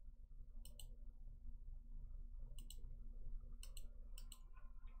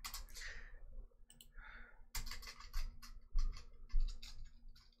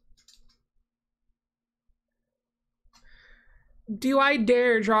 Do I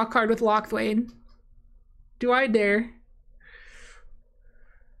dare draw a card with Locthwain? Do I dare?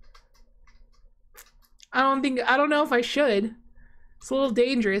 I don't know if I should. It's a little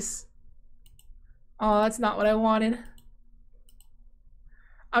dangerous. Oh, that's not what I wanted.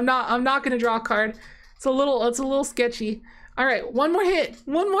 I'm not gonna draw a card. It's a little sketchy. All right, one more hit.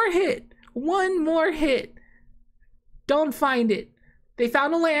 One more hit. One more hit. Don't find it. They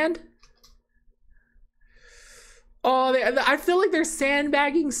found a land. Oh, I feel like they're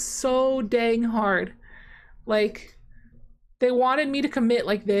sandbagging so dang hard. Like, they wanted me to commit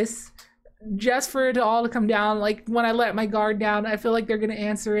like this just for it all to come down. Like, when I let my guard down, I feel like they're gonna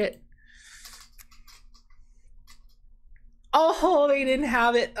answer it. Oh, they didn't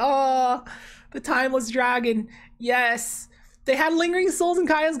have it. Oh, the Timeless Dragon. Yes. They had Lingering Souls and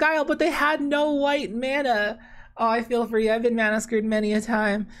Kaya's Guile, but they had no white mana. Oh, I feel for you. I've been mana screwed many a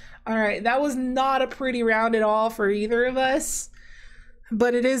time. All right, that was not a pretty round at all for either of us,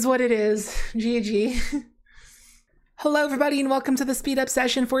 but it is what it is. GG. Hello everybody and welcome to the speed up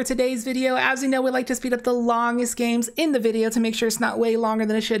session for today's video. As you know, we like to speed up the longest games in the video to make sure it's not way longer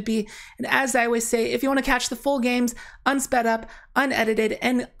than it should be. And as I always say, if you want to catch the full games unsped up, unedited,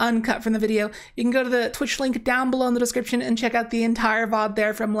 and uncut from the video, you can go to the Twitch link down below in the description and check out the entire VOD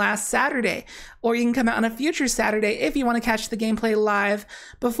there from last Saturday. Or you can come out on a future Saturday if you want to catch the gameplay live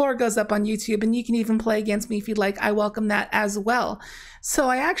before it goes up on YouTube, and you can even play against me if you'd like. I welcome that as well. So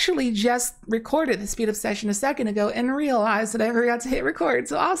I actually just recorded the speed up session a second ago and realized that I forgot to hit record.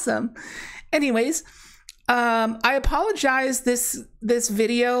 So awesome. Anyways, I apologize. This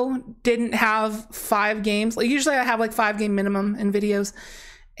video didn't have 5 games. Like usually I have like 5 game minimum in videos.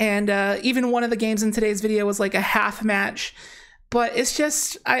 And even one of the games in today's video was like a half match. But it's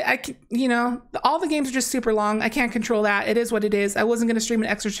just, you know, all the games are just super long. I can't control that. It is what it is. I wasn't going to stream an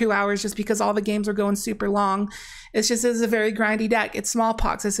extra 2 hours just because all the games are going super long. It's just, it's a very grindy deck. It's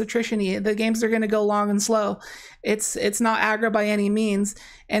Smallpox. It's attrition-y. The games are going to go long and slow. It's not aggro by any means.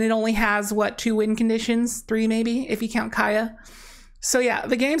 And it only has, what, 2 win conditions? 3 maybe, if you count Kaya. So yeah,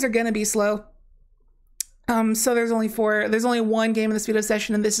 the games are going to be slow. So there's only 4. There's only 1 game in the speed up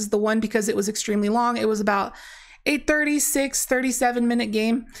session, and this is the one because it was extremely long. It was about a 37 minute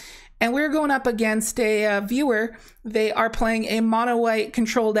game, and we're going up against a viewer. They are playing a mono white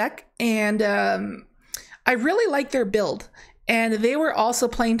control deck, and I really like their build. And they were also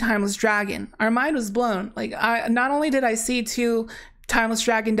playing Timeless Dragon. Our mind was blown. Like, not only did I see 2 Timeless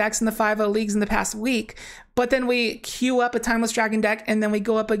Dragon decks in the 5-0 leagues in the past week, but then we queue up a Timeless Dragon deck and then we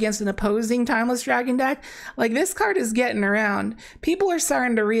go up against an opposing Timeless Dragon deck. Like, this card is getting around. People are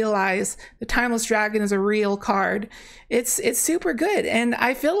starting to realize the Timeless Dragon is a real card. It's super good. And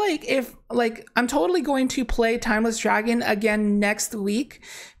I feel like I'm totally going to play Timeless Dragon again next week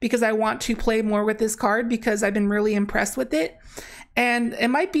because I want to play more with this card because I've been really impressed with it. And it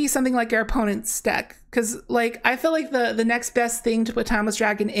might be something like our opponent's deck, because like I feel like the next best thing to put Timeless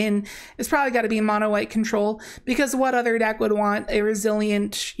Dragon in is probably got to be mono white control, because what other deck would want a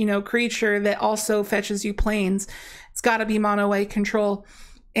resilient, you know, creature that also fetches you planes? It's got to be mono white control.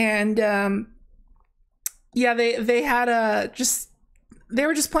 And yeah, they had they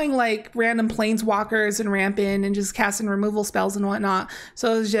were just playing like random planeswalkers and ramp in and just casting removal spells and whatnot.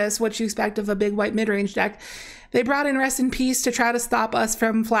 So it was just what you expect of a big white mid-range deck. They brought in Rest in Peace to try to stop us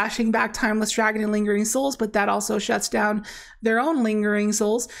from flashing back Timeless Dragon and Lingering Souls, but that also shuts down their own Lingering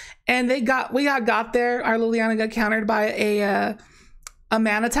Souls. And we got there. Our Liliana got countered by a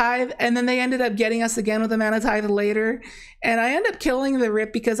Mana Tithe, and then they ended up getting us again with a Mana Tithe later. And I end up killing the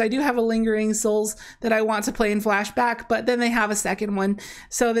Rip because I do have a Lingering Souls that I want to play in flashback, but then they have a second one.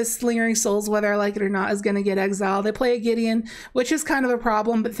 So this Lingering Souls, whether I like it or not, is going to get exiled. They play a Gideon, which is kind of a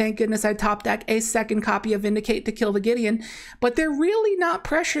problem, but thank goodness I top deck a second copy of Vindicate to kill the Gideon. But they're really not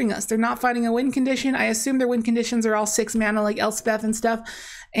pressuring us. They're not finding a win condition. I assume their win conditions are all 6 mana like Elspeth and stuff.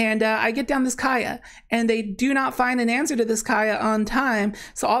 And I get down this Kaya, and they do not find an answer to this Kaya on time.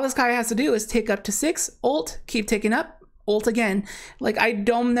 So all this Kaya has to do is tick up to 6, ult, keep ticking up, ult again. Like, I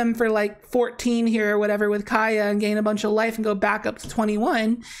dome them for like 14 here or whatever with Kaya and gain a bunch of life and go back up to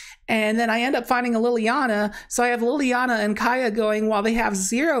 21. And then I end up finding a Liliana. So I have Liliana and Kaya going while they have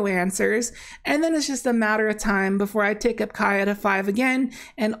 0 answers. And then it's just a matter of time before I tick up Kaya to 5 again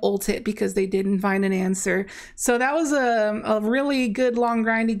and ult it because they didn't find an answer. So that was a really good long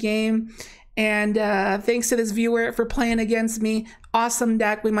grindy game. And thanks to this viewer for playing against me. Awesome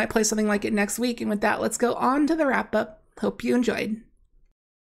deck. We might play something like it next week. And with that, let's go on to the wrap up. Hope you enjoyed.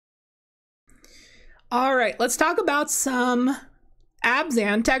 All right, let's talk about some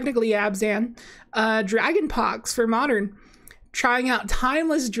Abzan, technically Abzan, Dragonpox for Modern. trying out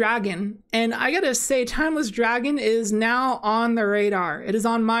Timeless Dragon, and I gotta say, Timeless Dragon is now on the radar. It is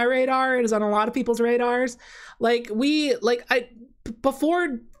on my radar. It is on a lot of people's radars.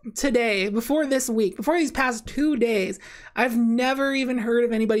 Before today, before this week, before these past 2 days, I've never even heard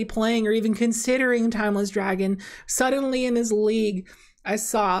of anybody playing or even considering Timeless Dragon. Suddenly in this league, I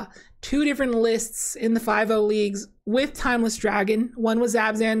saw 2 different lists in the 5-0 leagues with Timeless Dragon. One was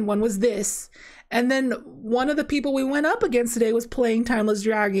Abzan, one was this. And then one of the people we went up against today was playing Timeless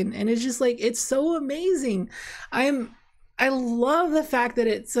Dragon. And it's just like, it's so amazing. I love the fact that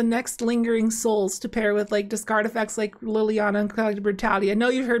it's the next Lingering Souls to pair with like discard effects like Liliana and Collective Brutality. I know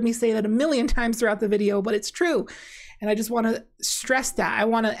you've heard me say that a million times throughout the video, but it's true. And I just want to stress that. I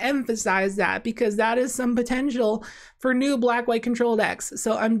want to emphasize that because that is some potential for new black-white control decks.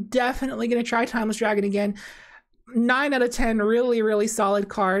 So I'm definitely going to try Timeless Dragon again. 9 out of 10, really, really solid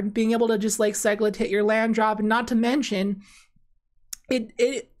card. Being able to just like cycle it, hit your land drop, and not to mention,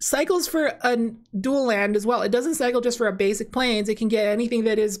 it cycles for a dual land as well. It doesn't cycle just for a basic plains. It can get anything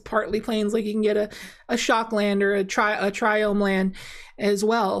that is partly plains, like you can get a shock land or a triome land as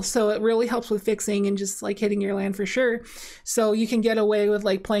well. So it really helps with fixing and just like hitting your land for sure. So you can get away with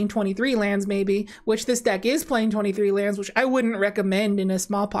like playing 23 lands maybe, which this deck is playing 23 lands, which I wouldn't recommend in a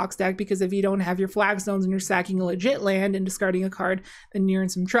Smallpox deck, because if you don't have your flagstones and you're sacking a legit land and discarding a card, then you're in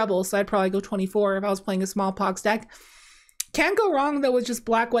some trouble. So I'd probably go 24 if I was playing a Smallpox deck. Can't go wrong though with just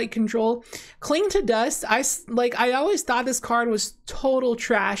black-white control. Cling to Dust, I always thought this card was total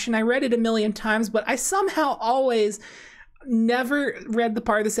trash, and I read it a million times, but I somehow always never read the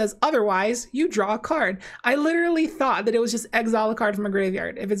part that says otherwise you draw a card. I literally thought that it was just exile a card from a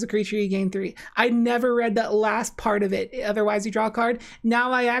graveyard. If it's a creature, you gain 3. I never read that last part of it, otherwise you draw a card.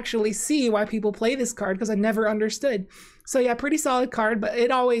 Now I actually see why people play this card, because I never understood. So yeah, pretty solid card, but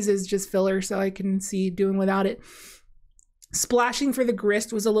it always is just filler, so I can see doing without it. Splashing for the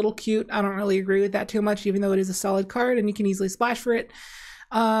Grist was a little cute. I don't really agree with that too much, even though it is a solid card and you can easily splash for it.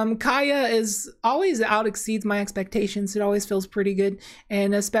 Kaya is always exceeds my expectations. It always feels pretty good,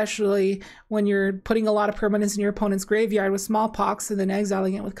 and especially when you're putting a lot of permanence in your opponent's graveyard with Smallpox and then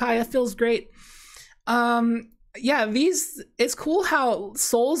exiling it with Kaya, feels great. Yeah, it's cool how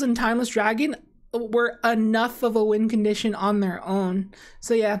Souls and Timeless Dragon were enough of a win condition on their own.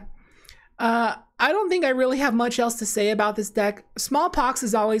 So yeah, I don't think I really have much else to say about this deck. Smallpox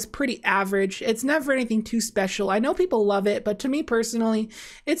is always pretty average. It's never anything too special. I know people love it, but to me personally,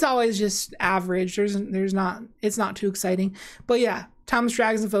 it's always just average. It's not too exciting. But yeah, Timeless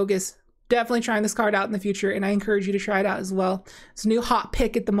Dragon's the focus. Definitely trying this card out in the future, and I encourage you to try it out as well. It's a new hot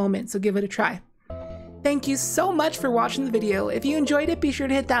pick at the moment, so give it a try. Thank you so much for watching the video. If you enjoyed it, be sure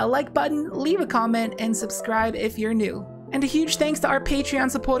to hit that like button, leave a comment, and subscribe if you're new. And a huge thanks to our Patreon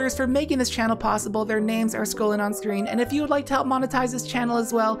supporters for making this channel possible. Their names are scrolling on screen. And if you would like to help monetize this channel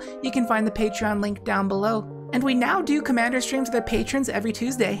as well, you can find the Patreon link down below. And we now do Commander streams with our patrons every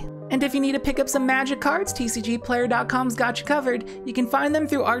Tuesday. And if you need to pick up some Magic cards, TCGplayer.com's got you covered. You can find them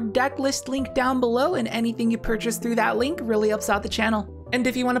through our deck list link down below, and anything you purchase through that link really helps out the channel. And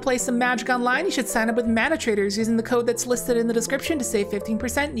if you want to play some Magic online, you should sign up with ManaTraders using the code that's listed in the description to save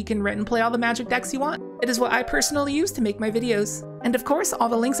 15%. You can rent and play all the Magic decks you want. It is what I personally use to make my videos. And of course, all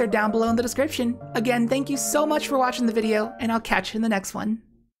the links are down below in the description. Again, thank you so much for watching the video, and I'll catch you in the next one.